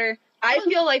fit better. I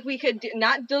feel like we could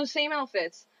not those same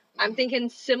outfits. I'm thinking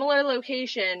similar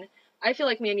location. I feel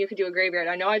like me and you could do a graveyard.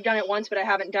 I know I've done it once, but I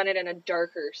haven't done it in a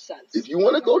darker sense. If you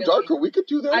want to go darker, we could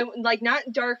do that. Like, not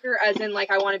darker as in, like,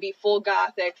 I want to be full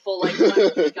gothic, full, like,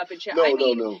 makeup and shit.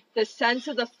 No. The sense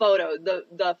of the photo,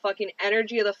 the fucking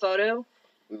energy of the photo,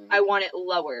 I want it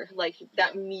lower. Like,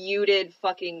 that muted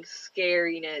fucking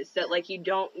scariness that, like, you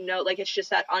don't know. Like, it's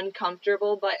just that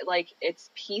uncomfortable, but, like,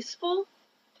 it's peaceful.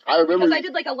 I remember. Because I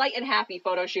did, like, a light and happy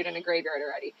photo shoot in a graveyard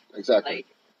already. Exactly. Like,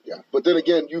 yeah, but then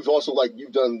again, you've also, like,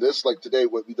 you've done this, like, today,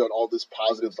 we've done all this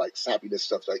positive, like, happiness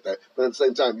stuff like that, but at the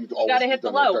same time, you've always gotta hit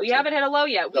the low. We haven't hit a low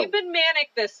yet. No. We've been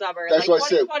manic this summer. That's like, what I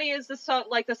said. 2020 is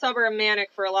the summer of manic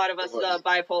for a lot of us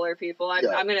bipolar people. I'm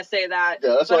gonna say that.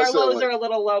 Yeah, that's what I said. Our lows are a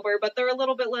little lower, but they're a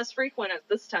little bit less frequent at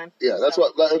this time. Yeah, that's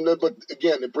what, but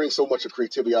again, it brings so much of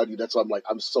creativity out of you. That's why I'm like,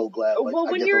 I'm so glad. Like, well,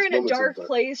 when you're in a dark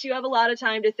place, you have a lot of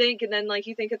time to think, and then, like,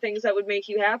 you think of things that would make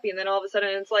you happy, and then all of a sudden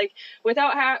it's like,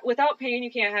 without pain, you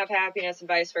can't have happiness, and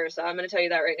vice versa. I'm going to tell you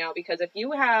that right now, because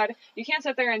you can't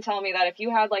sit there and tell me that if you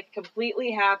had, like, a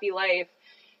completely happy life,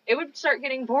 it would start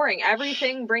getting boring.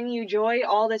 Everything bring you joy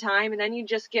all the time, and then you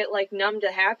just get, like, numb to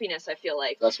happiness, I feel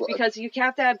like. Because you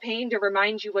have to have pain to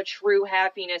remind you what true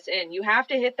happiness is. You have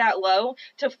to hit that low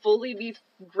to fully be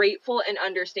grateful and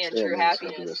understand true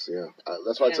happiness. Yeah.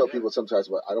 That's why I tell people sometimes,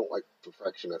 but I don't like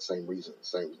perfection, that same reason,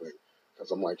 same thing.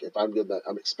 because I'm like, if I'm getting that,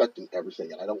 I'm expecting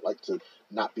everything, and I don't like to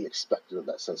not be expectant of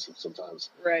that sense of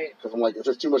sometimes. Right. Because I'm like, if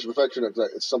there's too much affection,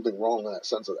 it's something wrong in that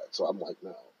sense of that. So I'm like,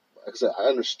 no. Like I said, I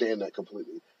understand that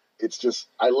completely. It's just,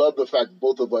 I love the fact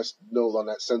both of us know on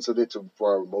that sense of it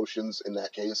for our emotions in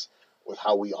that case, with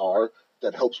how we are,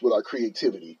 that helps with our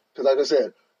creativity. Because like I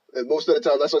said, and most of the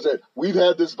time, that's what I said, we've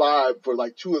had this vibe for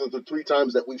like 2 of the 3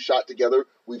 times that we've shot together.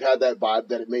 We've had that vibe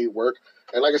that it made work.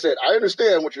 And like I said, I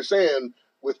understand what you're saying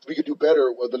with we could do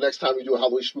better the next time we do a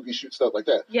Halloween spooky shoot, stuff like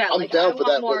that. Yeah, I'm like, down I for want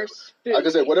that. more spooky. Like I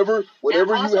said, whatever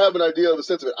also, you have an idea of the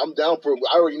sense of it, I'm down for.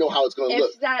 I already know how it's going to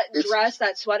look. If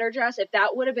that sweater dress, if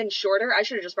that would have been shorter, I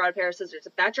should have just brought a pair of scissors.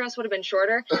 If that dress would have been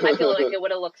shorter, I feel like it would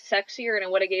have looked sexier and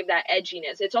it would have gave that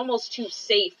edginess. It's almost too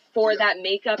safe for that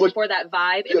makeup, for that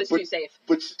vibe. It was too safe.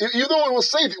 But even though it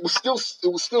was safe, it was still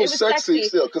sexy.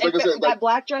 Still, because like I said, that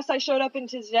black dress I showed up in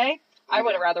today, I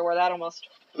would have rather wore that almost.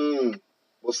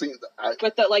 Well, see,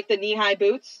 with the knee-high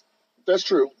boots. That's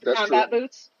true. Combat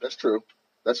boots. That's true.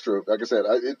 Like I said,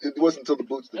 it wasn't until the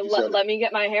boots that you said. Let me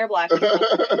get my hair black.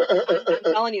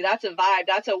 I'm telling you, that's a vibe.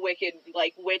 That's a wicked,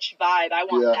 like, witch vibe. I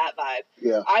want that vibe.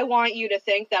 Yeah. I want you to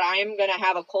think that I am gonna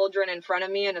have a cauldron in front of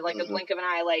me and like a blink of an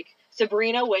eye, like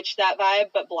Sabrina witch that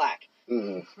vibe, but black.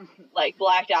 Like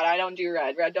blacked out. I don't do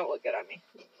red. Red don't look good on me.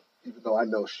 Even though I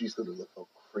know she's gonna look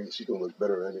crazy, she's gonna look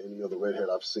better than any other redhead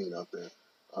I've seen out there,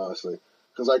 honestly.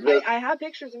 Because like I have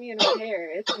pictures of me in red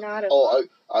hair. It's not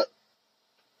a.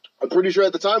 I'm pretty sure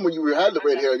at the time when you had the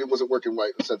red hair, it wasn't working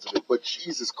right in the sense of it. But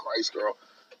Jesus Christ, girl,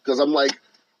 because I'm like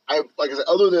I said,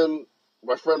 other than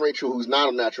my friend Rachel, who's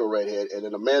not a natural redhead, and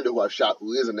then Amanda, who I've shot,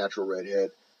 who is a natural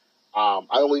redhead. I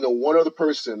only know one other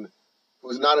person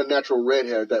who's not a natural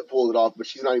redhead that pulled it off, but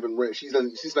she's not even red. She's not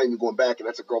even going back, and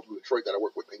that's a girl from Detroit that I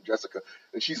work with named Jessica,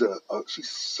 and she's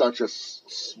such a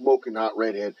smoking hot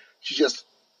redhead.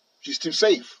 She's too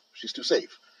safe. She's too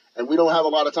safe. And we don't have a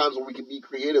lot of times when we can be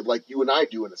creative like you and I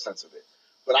do in the sense of it.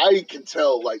 But I can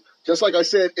tell, like, just like I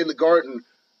said in the garden,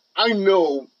 I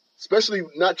know, especially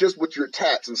not just with your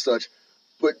tats and such,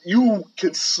 but you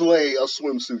can slay a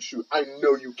swimsuit shoot. I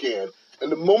know you can. And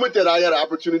the moment that I had an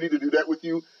opportunity to do that with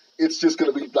you, it's just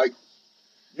going to be like,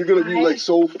 you're going to be like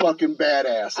so fucking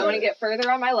badass. I want to get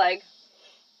further on my leg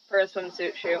for a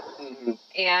swimsuit shoot.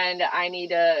 And I need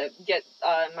to get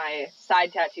my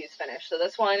side tattoos finished. So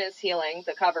this one is healing,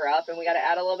 the cover up, and we got to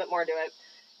add a little bit more to it.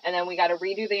 And then we got to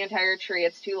redo the entire tree.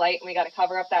 It's too light, and we got to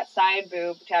cover up that side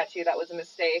boob tattoo. That was a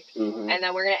mistake. And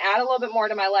then we're going to add a little bit more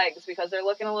to my legs because they're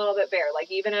looking a little bit bare.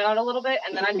 Like, even it out a little bit,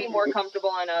 and then I'd be more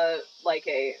comfortable in a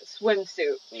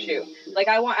swimsuit shoot. Like,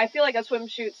 I feel like a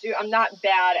swimsuit suit, I'm not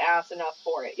badass enough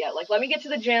for it yet. Like, let me get to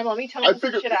the gym. Let me tone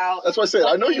some shit out. That's what I said.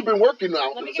 I know you've been working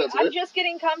out. I'm just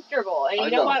getting comfortable. And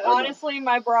you know what? Honestly,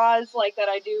 my bras, like, that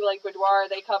I do, like, boudoir,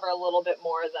 they cover a little bit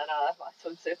more than my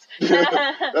swimsuits.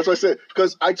 That's what I said.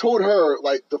 Because I told her,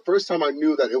 like, the first time I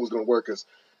knew that it was going to work is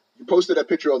you posted that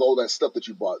picture of all that stuff that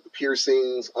you bought, the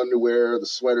piercings, underwear, the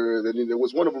sweater, and then there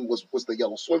was one of them was the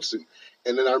yellow swimsuit.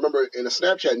 And then I remember in a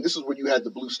Snapchat, and this is when you had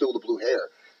the blue hair,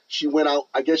 she went out,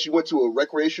 I guess she went to a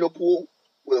recreational pool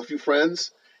with a few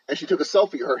friends, and she took a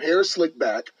selfie. Her hair is slicked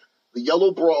back, the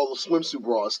yellow bra, the swimsuit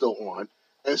bra is still on,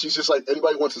 and she's just like,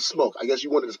 anybody wants to smoke. I guess you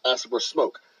wanted to ask for a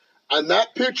smoke. And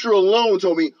that picture alone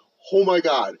told me, oh my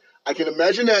God, I can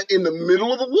imagine that in the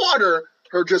middle of the water,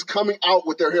 her just coming out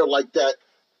with their hair like that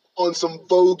on some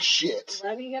Vogue shit.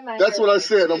 Let me get my That's hair what I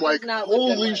said. I'm like,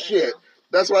 holy shit.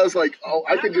 That's why I was like, oh,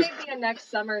 I could just. That might be a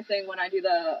next summer thing when I do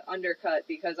the undercut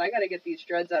because I got to get these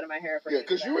dreads out of my hair. Yeah,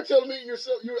 because you were telling me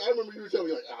yourself. I remember you were telling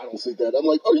me like, I don't see that. I'm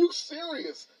like, are you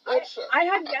serious? I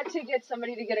had yet to get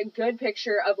somebody to get a good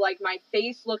picture of like my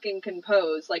face looking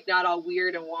composed, like not all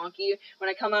weird and wonky. When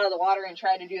I come out of the water and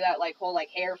try to do that like whole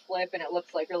like hair flip and it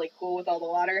looks like really cool with all the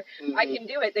water, I can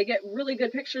do it. They get really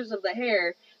good pictures of the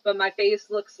hair, but my face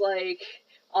looks like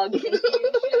all kinky and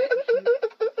shit.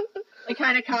 Like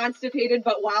kind of constipated,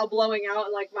 but while blowing out,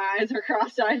 and like my eyes are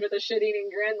cross-eyed with a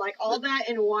shit-eating grin, like all that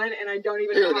in one, and I don't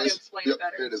even know how to explain it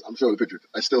better. Here it is. I'm showing the picture.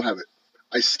 I still have it.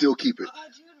 I still keep it.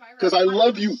 Because I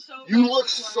love you. You look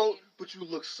so, but you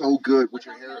look so good with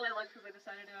your hair. I look because I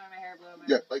decided to have my hair blue.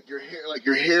 Yeah, like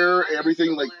your hair,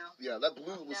 everything, like yeah, that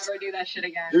blue was. Never do that shit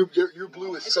again. Your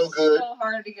blue is so good. It's so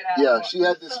hard to get out. Yeah, she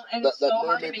had this that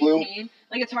mermaid blue.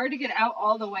 Like it's hard to get out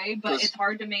all the way, but it's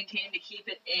hard to maintain to keep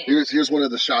it in. Here's one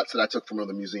of the shots that I took from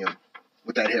the museum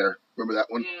with that hair. Remember that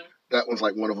one? Yeah. That one's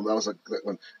like one of them. That was like that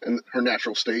one, and her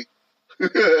natural state.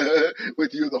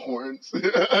 With you, the horns.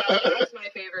 That's my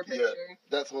favorite picture. Yeah,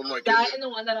 that's one like that and the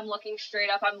one that I'm looking straight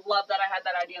up. I love that I had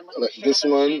that idea. I'm looking straight this up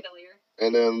one, at the chandelier.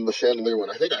 And then the chandelier one.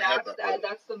 I think I have that one.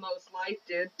 That's the most life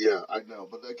dude. Yeah, I know.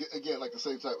 But again, like the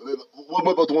same time. What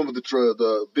about the one with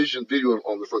the vision video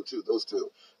on the front too? Those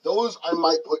two. Those I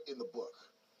might put in the book,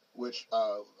 which,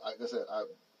 like I said,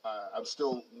 I'm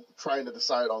still trying to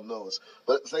decide on those.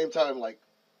 But at the same time, like,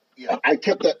 yeah, I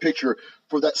kept that picture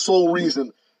for that sole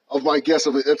reason of my guess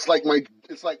of it. It's like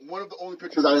one of the only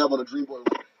pictures I have on a dream board.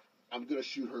 I'm gonna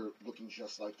shoot her looking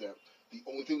just like that. The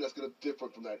only thing that's gonna differ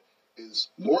from that is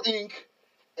more ink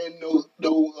and no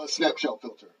snapshot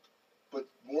filter, but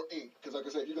more ink. Because like I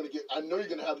said, I know you're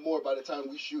gonna have more by the time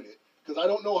we shoot it. Because I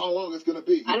don't know how long it's gonna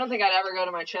be. I don't think I'd ever go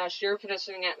to my chest. You're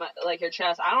finishing at your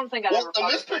chest. I don't think I'd ever. In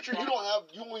this picture, you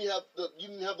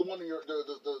didn't have the one in your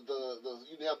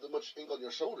you didn't have the much ink on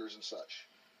your shoulders and such.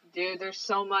 Dude, there's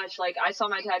so much. Like, I saw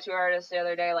my tattoo artist the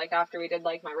other day, like, after we did,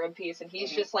 like, my rib piece, and he's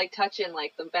just, like, touching,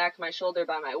 like, the back of my shoulder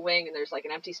by my wing, and there's, like,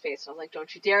 an empty space. And I'm like,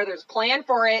 don't you dare, there's a plan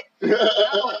for it.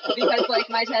 No, because, like,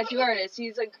 my tattoo artist,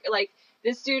 he's, like,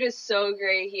 this dude is so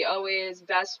great. He always,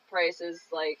 best prices,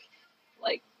 like,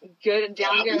 good,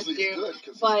 down here, dude. He's good,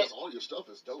 because all your stuff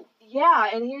is dope. Yeah,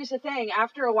 and here's the thing.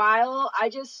 After a while, I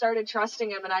just started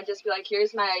trusting him, and I'd just be like,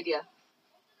 here's my idea.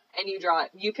 And you draw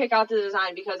it. You pick out the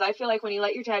design, because I feel like when you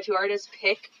let your tattoo artist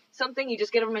pick something, you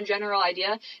just give them a general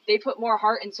idea, they put more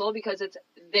heart and soul because it's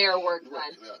their work then.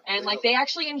 Right, yeah. And, like, they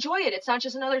actually enjoy it. It's not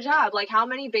just another job. Like, how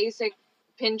many basic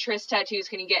Pinterest tattoos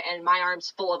can you get? And my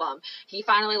arm's full of them. He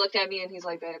finally looked at me, and he's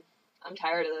like, babe, I'm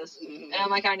tired of this. And I'm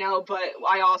like, I know, but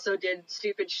I also did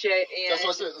stupid shit, and that's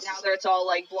what I said. now it's all,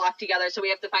 like, blocked together, so we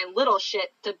have to find little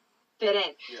shit to fit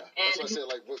in. Yeah, that's what I said.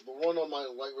 Like, the one on my,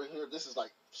 like, right here, this is,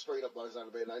 like, straight up by the side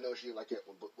of the bed, and I know she like it,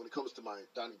 but when it comes to my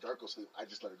Donnie Darko sleeve, I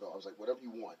just let her go. I was like, whatever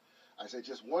you want. I said,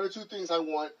 just one or two things I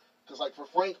want, because, like, for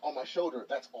Frank on my shoulder,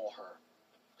 that's all her.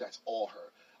 That's all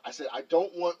her. I said, I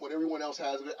don't want what everyone else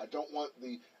has of it. I don't want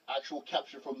the actual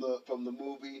capture from the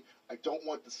movie. I don't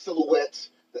want the silhouette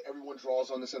that everyone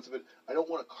draws on the sense of it. I don't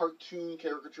want a cartoon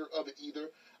caricature of it either.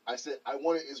 I said, I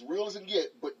want it as real as it can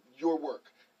get, but your work.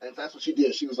 And that's what she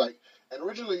did. She was like, and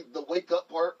originally the wake up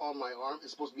part on my arm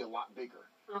is supposed to be a lot bigger.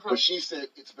 But she said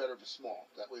it's better if it's small.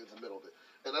 That way it's in the middle of it.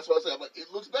 And that's what I said. I'm like,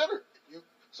 it looks better.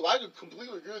 So I could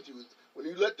completely agree with you. When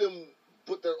you let them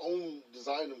put their own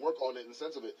design and work on it in the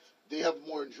sense of it, they have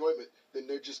more enjoyment than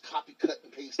they're just copy, cut,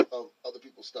 and paste of other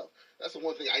people's stuff. That's the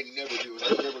one thing I never do, is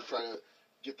I never try to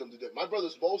get them to do it. My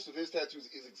brother's, most of his tattoos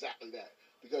is exactly that.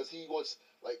 Because he wants,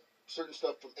 like, certain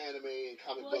stuff from anime and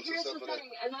comic books and stuff like that.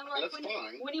 And then, like, that's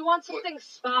fine. When you want something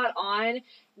spot on,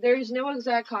 there's no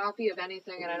exact copy of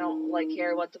anything, and I don't, like,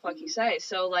 care what the fuck you say.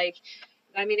 So, like,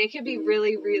 I mean, it could be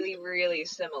really, really, really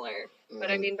similar. But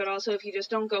I mean, but also if you just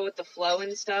don't go with the flow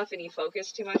and stuff and you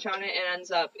focus too much on it, it ends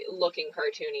up looking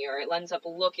cartoony, or it ends up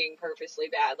looking purposely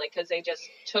bad. Like, because they just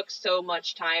took so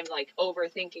much time, like,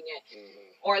 overthinking it.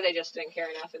 Or they just didn't care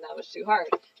enough and that was too hard.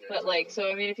 But, like, so,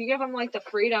 I mean, if you give them, like, the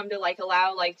freedom to, like,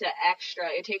 allow, like, the extra,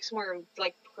 it takes more,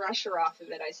 like, pressure off of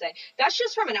it, I say. That's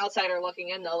just from an outsider looking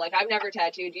in, though. Like, I've never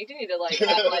tattooed. You do need to, like,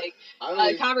 have, like,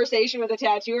 a conversation with a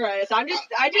tattoo artist. I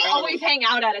just always hang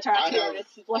out at a tattoo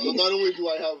artist's place. Well, not only do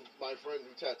I have my friend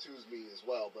who tattoos me as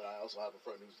well, but I also have a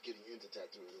friend who's getting into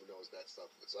tattooing who knows that stuff.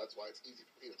 So that's why it's easy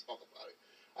for me to talk about it.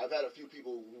 I've had a few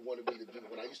people who wanted me to do,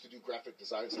 when I used to do graphic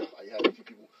design stuff, I had a few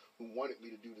people who wanted me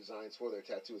to do designs for their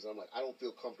tattoos. I'm like, I don't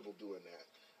feel comfortable doing that.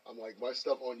 I'm like, my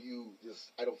stuff on you,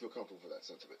 I don't feel comfortable for that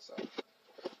sense of it. So,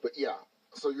 but yeah,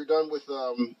 so you're done with,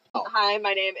 Hi,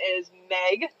 my name is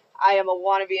Meg. I am a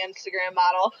wannabe Instagram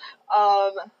model.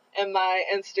 And my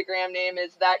Instagram name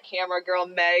is That Camera Girl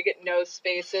Meg, no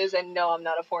spaces, and no, I'm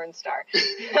not a porn star.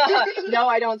 No,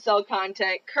 I don't sell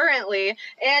content currently,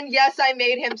 and yes, I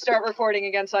made him start recording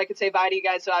again so I could say bye to you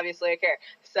guys, so obviously I care.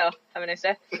 So, have a nice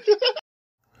day.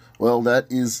 Well, that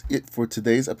is it for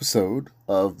today's episode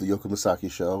of the Yoko Misaki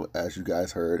Show. As you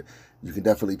guys heard, you can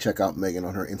definitely check out Megan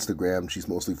on her Instagram. She's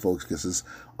mostly focuses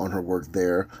on her work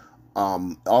there.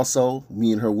 Also,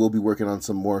 me and her will be working on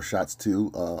some more shots too,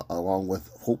 along with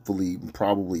hopefully,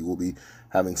 probably we'll be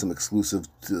having some exclusive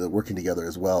working together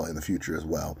as well in the future as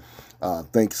well.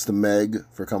 Thanks to Meg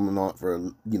for coming on,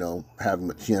 for, having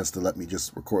a chance to let me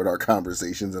just record our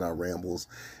conversations and our rambles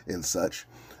and such.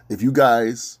 If you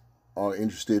guys are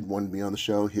interested, want to be on the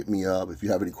show, hit me up. If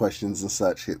you have any questions and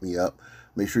such, hit me up.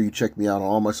 Make sure you check me out on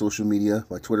all my social media,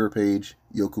 my Twitter page,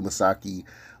 Yoku Misaki,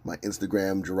 my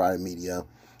Instagram, Jirai Media.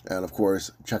 And, of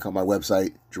course, check out my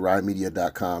website,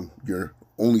 jiraimedia.com, your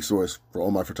only source for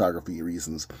all my photography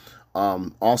reasons.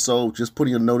 Also, just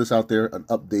putting a notice out there, an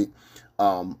update.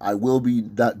 I will be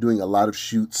not doing a lot of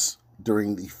shoots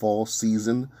during the fall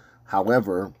season.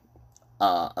 However,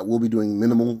 I will be doing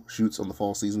minimal shoots on the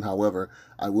fall season. However,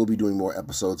 I will be doing more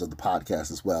episodes of the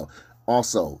podcast as well.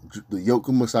 Also, the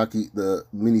Yoko Masaki, the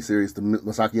miniseries, the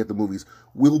Masaki at the Movies,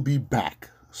 will be back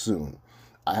soon.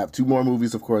 I have 2 more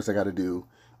movies, of course, I got to do.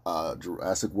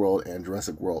 Jurassic World and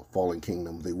Jurassic World Fallen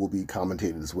Kingdom. They will be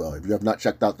commentated as well. If you have not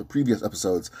checked out the previous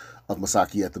episodes of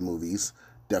Masaki at the Movies,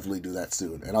 definitely do that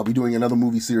soon. And I'll be doing another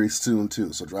movie series soon,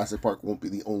 too. So Jurassic Park won't be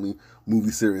the only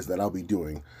movie series that I'll be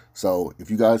doing. So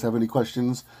if you guys have any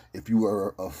questions, if you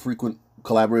are a frequent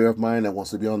collaborator of mine that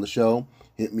wants to be on the show,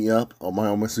 hit me up on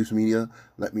my social media.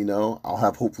 Let me know. I'll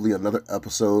have hopefully another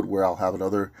episode where I'll have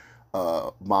another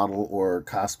model or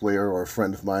cosplayer or a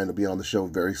friend of mine to be on the show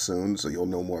very soon, so you'll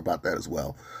know more about that as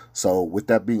well. So with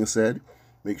that being said,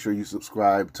 make sure you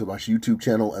subscribe to my YouTube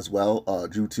channel as well,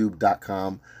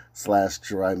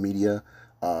 youtube.com/Jirai Media,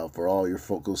 for all your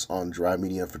focus on Jirai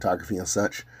Media and photography and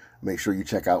such. Make sure you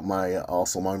check out my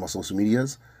social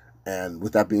medias. And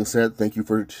with that being said, thank you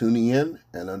for tuning in,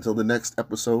 and until the next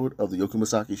episode of the Yoko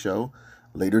Masaki Show,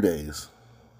 later days.